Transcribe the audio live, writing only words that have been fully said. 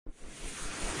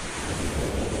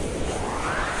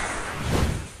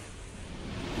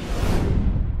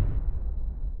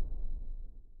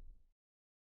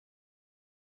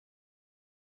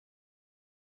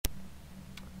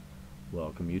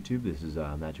welcome YouTube. This is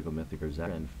Magical Mythic or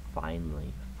Zach, and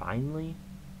finally,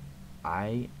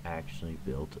 I actually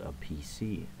built a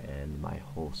PC, and my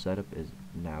whole setup is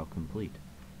now complete.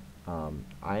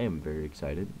 I am very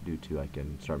excited due to I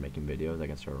can start making videos, I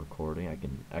can start recording, I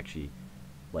can actually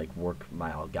like work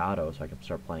my Elgato so I can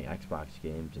start playing Xbox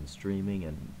games and streaming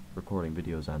and recording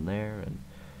videos on there, and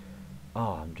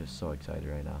oh, I'm just so excited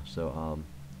right now. So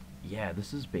yeah,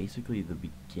 this is basically the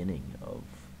beginning of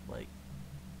like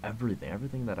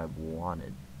everything that I've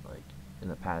wanted, like in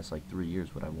the past like 3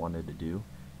 years. What I wanted to do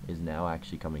is now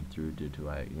actually coming through due to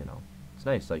it's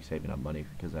nice like saving up money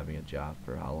because having a job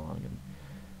for how long, and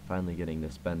finally getting to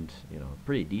spend a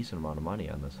pretty decent amount of money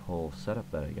on this whole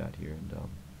setup that I got here. And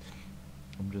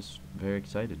I'm just very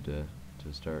excited to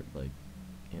start like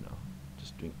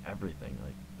just doing everything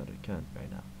like that I can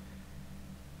right now.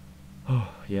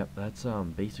 Oh, yep, that's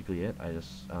basically it. I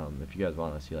just if you guys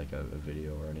want to see like a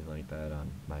video or anything like that on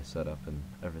my setup and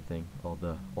everything, all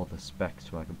the specs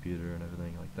to my computer and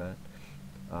everything like that,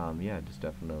 yeah, just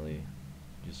definitely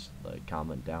just like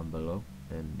comment down below,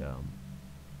 and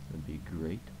it'd be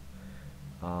great.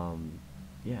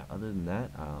 Yeah, other than that,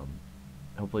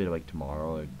 hopefully like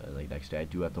tomorrow or like next day, I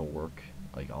do have to work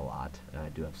like a lot, and I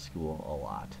do have school a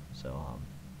lot, so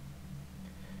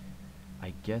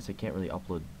I guess I can't really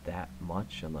upload that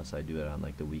much unless I do it on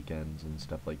like the weekends and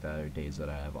stuff like that, or days that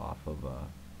I have off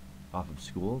of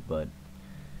school. But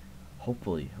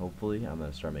hopefully I'm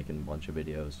gonna start making a bunch of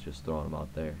videos, just throwing them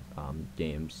out there.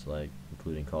 Games like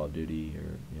including Call of Duty,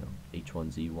 or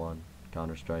H1Z1,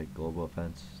 Counter-Strike, Global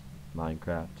Offense,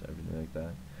 Minecraft, everything like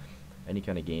that. Any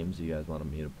kind of games you guys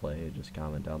want me to play, just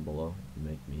comment down below and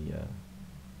make me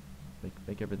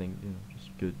make everything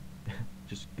just good,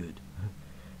 just good.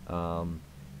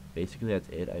 Basically that's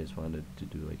it. I just wanted to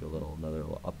do like another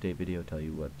little update video, tell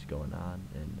you what's going on,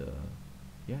 and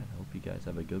yeah, I hope you guys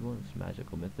have a good one. It's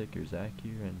Magical Mythic or Zach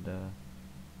here, and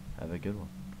have a good one.